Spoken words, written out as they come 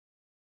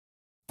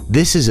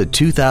This is a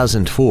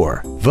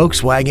 2004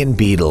 Volkswagen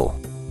Beetle.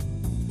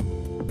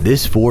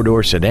 This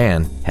four-door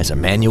sedan has a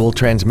manual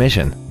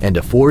transmission and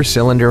a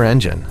four-cylinder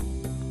engine.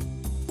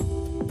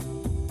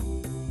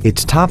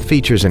 Its top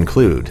features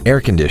include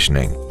air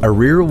conditioning, a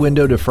rear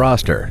window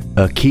defroster,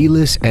 a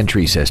keyless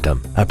entry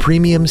system, a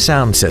premium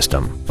sound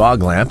system,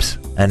 fog lamps,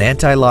 an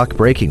anti-lock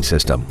braking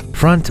system,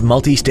 front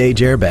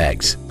multi-stage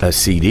airbags, a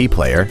CD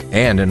player,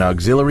 and an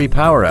auxiliary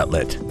power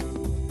outlet.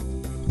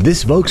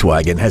 This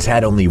Volkswagen has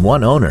had only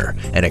one owner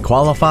and it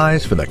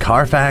qualifies for the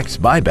Carfax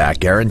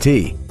buyback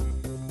guarantee.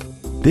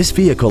 This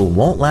vehicle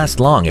won't last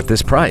long at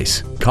this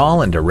price.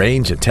 Call and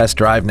arrange a test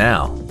drive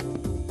now.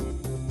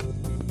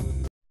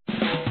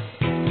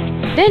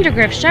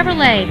 Vandergriff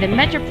Chevrolet, the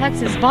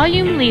Metroplex's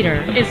volume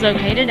leader, is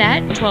located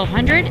at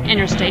 1200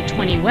 Interstate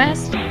 20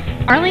 West,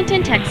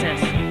 Arlington, Texas,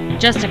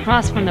 just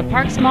across from the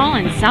Parks Mall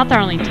in South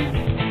Arlington.